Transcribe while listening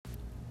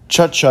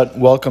Chut chut,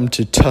 welcome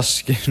to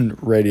Tuscan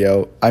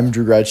Radio. I'm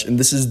Drew Gretsch, and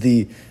this is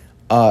the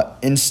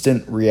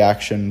instant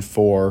reaction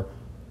for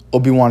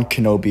Obi-Wan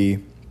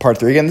Kenobi Part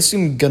 3. Again, this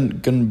is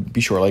going to be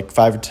short, like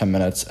 5 or 10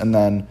 minutes, and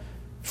then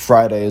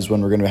Friday is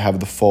when we're going to have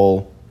the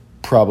full,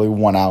 probably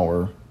 1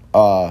 hour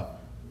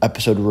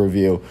episode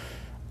review.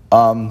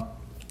 So,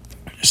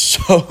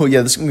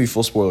 yeah, this is going to be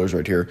full spoilers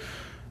right here.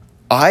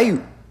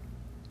 I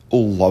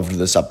loved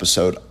this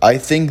episode. I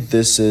think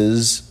this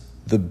is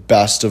the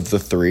best of the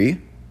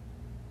three.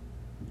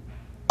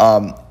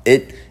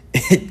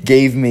 It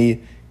gave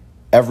me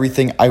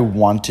everything I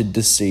wanted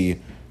to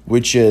see,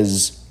 which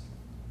is,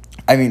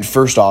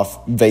 first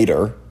off,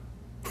 Vader.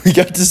 We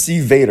got to see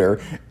Vader,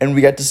 and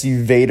we got to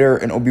see Vader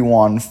and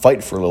Obi-Wan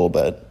fight for a little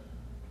bit,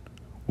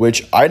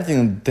 which I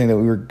didn't think that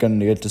we were going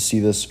to get to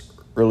see this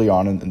early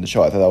on in the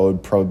show. I thought that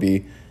would probably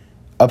be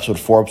episode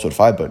 4, episode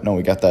 5, but no,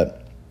 we got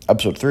that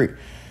episode 3.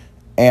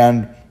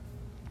 And,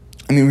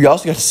 we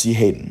also got to see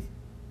Hayden.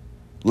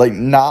 Like,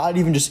 not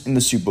even just in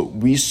the suit, but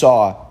we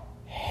saw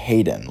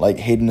Hayden. Like,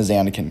 Hayden as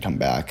Anakin come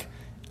back.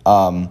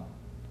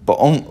 But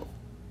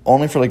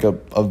only for, like,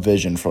 a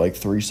vision for, like,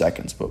 3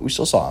 seconds. But we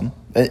still saw him.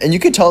 And you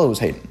could tell it was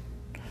Hayden.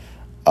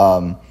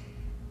 So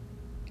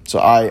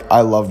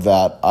I loved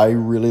that. I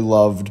really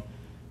loved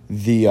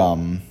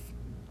the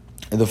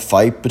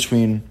fight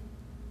between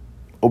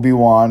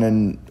Obi-Wan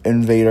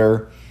and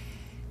Vader.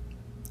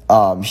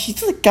 He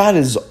got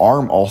his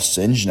arm all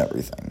singed and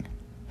everything.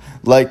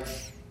 Like,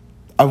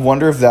 I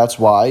wonder if that's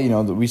why,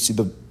 that we see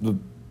the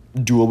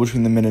duel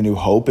between them in A New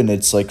Hope, and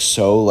it's, like,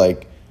 so,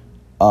 like,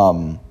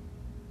 I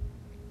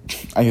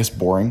guess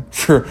boring,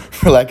 for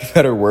lack of a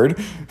better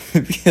word,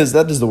 because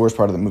that is the worst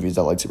part of the movie, is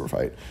that lightsaber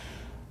fight.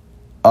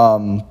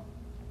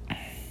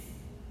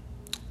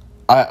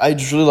 I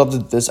just really love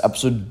that this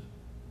episode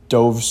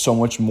dove so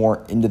much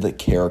more into the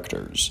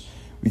characters.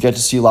 We got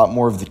to see a lot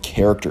more of the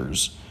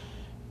characters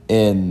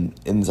in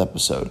this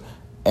episode.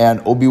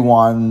 And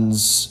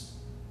Obi-Wan's,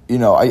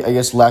 I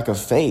guess, lack of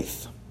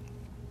faith.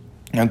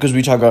 Because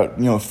we talk about,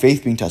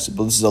 faith being tested,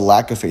 but this is a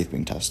lack of faith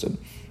being tested.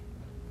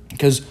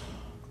 Because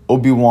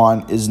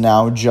Obi-Wan is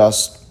now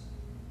just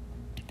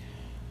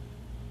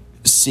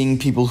seeing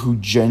people who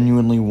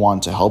genuinely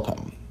want to help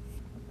him.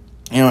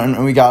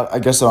 And we got, I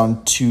guess,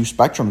 on 2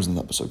 spectrums in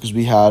the episode. Because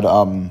we had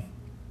Indira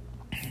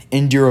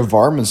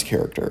Varma's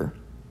character.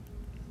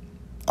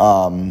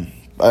 I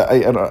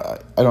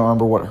don't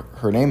remember what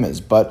her name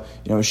is, but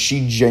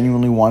she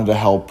genuinely wanted to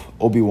help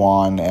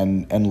Obi-Wan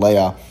and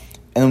Leia,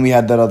 and then we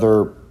had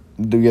the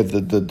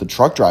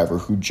truck driver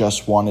who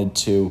just wanted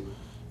to,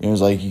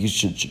 was like, you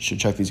should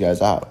check these guys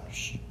out,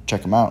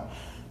 check them out.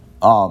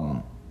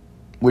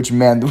 Which,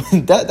 man,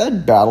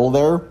 that battle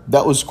there,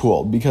 that was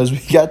cool, because we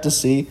got to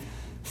see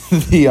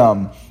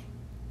there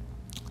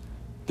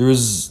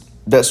was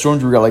that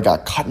stormtrooper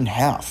got cut in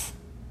half.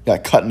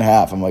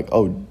 I'm like,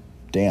 oh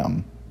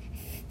damn.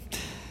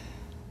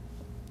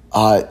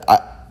 I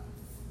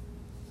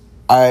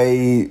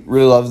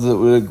really love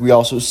that we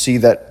also see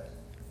that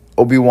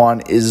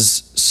Obi-Wan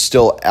is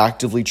still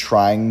actively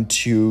trying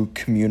to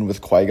commune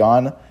with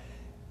Qui-Gon,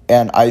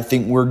 and I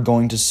think we're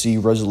going to see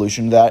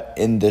resolution to that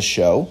in this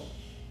show.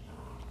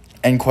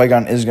 And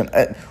Qui-Gon is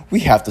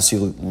we have to see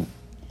Liam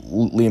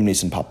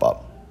Neeson pop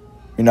up.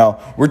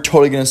 We're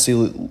totally going to see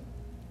Liam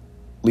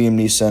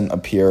Neeson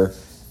appear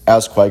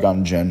as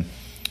Qui-Gon Jinn.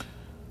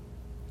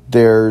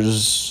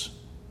 There's,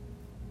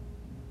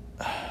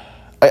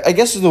 I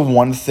guess, the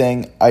one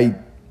thing I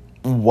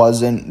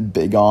wasn't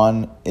big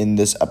on in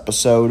this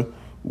episode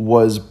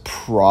was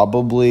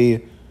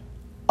probably,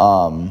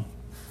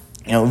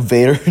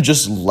 Vader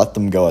just let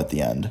them go at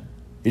the end.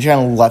 You're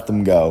trying to let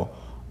them go.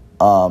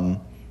 But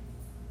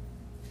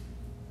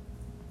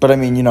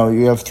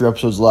you have 3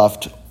 episodes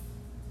left.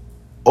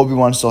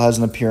 Obi-Wan still has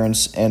an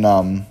appearance in,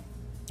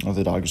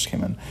 the dog just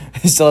came in.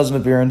 He still has an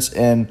appearance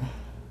in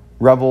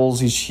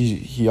Rebels.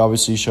 He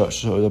obviously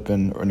showed up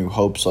in A New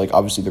Hope, so,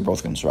 obviously they're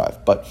both going to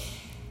survive. But,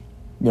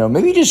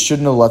 maybe you just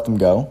shouldn't have let them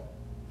go.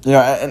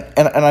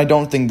 And I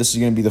don't think this is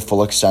going to be the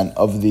full extent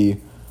of the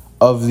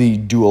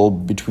duel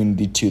between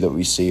the two that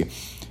we see.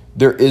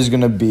 There is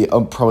going to be a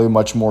probably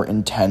much more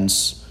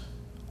intense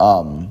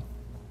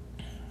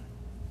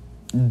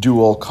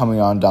duel coming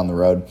on down the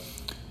road.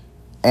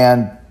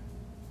 And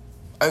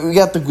we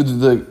got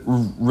the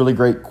really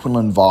great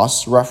Quinlan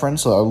Vos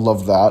reference, so I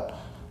love that.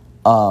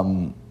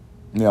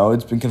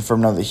 It's been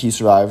confirmed now that he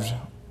survived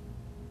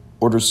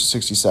Order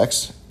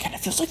 66. It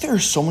feels like there are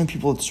so many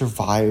people that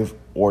survive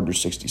Order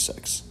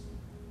 66.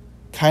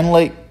 Kind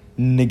of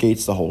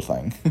negates the whole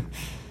thing.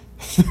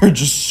 There are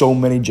just so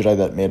many Jedi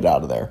that made it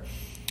out of there.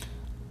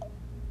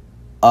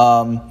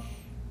 I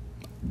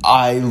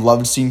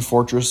loved seeing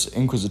Fortress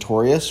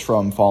Inquisitorius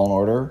from Fallen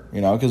Order,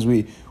 because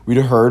we'd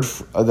heard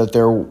that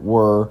there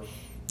were,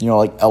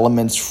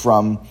 elements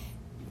from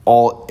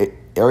all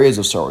areas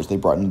of Star Wars they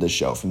brought into this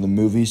show, from the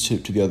movies to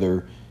the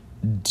other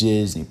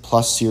Disney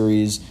Plus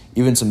series,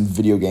 even some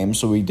video games,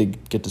 so we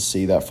did get to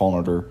see that Fallen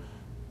Order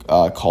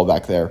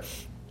callback there.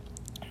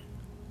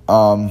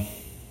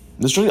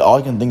 That's really all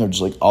I can think of,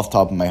 just off the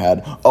top of my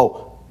head.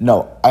 Oh,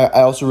 no,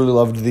 I also really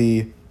loved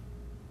the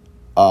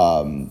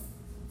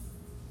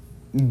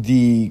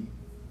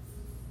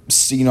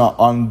scene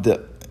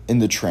in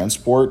the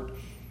transport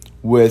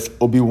with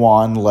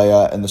Obi-Wan,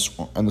 Leia, and the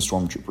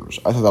stormtroopers.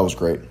 I thought that was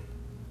great.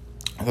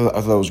 I thought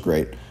that was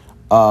great.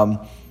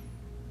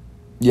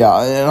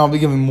 Yeah, and I'll be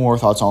giving more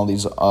thoughts on all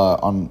these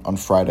on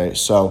Friday.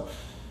 So,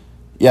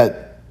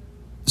 yeah,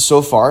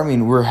 so far, I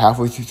mean, we're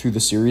halfway through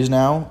the series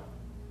now.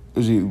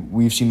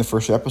 We've seen the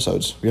first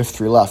episodes. We have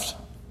 3 left.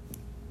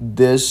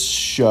 This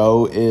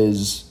show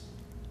is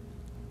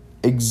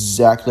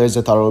exactly as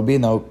I thought it would be.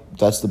 No,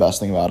 that's the best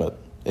thing about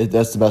it.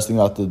 That's the best thing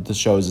about the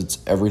show is it's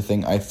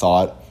everything I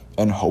thought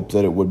and hoped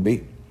that it would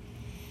be.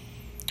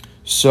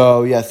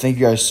 So, yeah, thank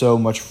you guys so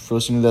much for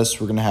listening to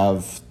this. We're going to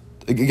have,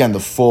 again, the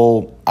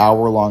full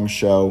hour-long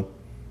show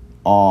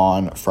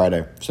on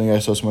Friday. So, thank you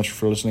guys so much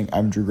for listening.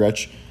 I'm Drew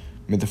Gretsch.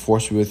 May the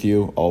force be with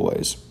you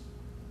always.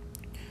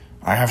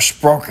 I have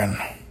spoken.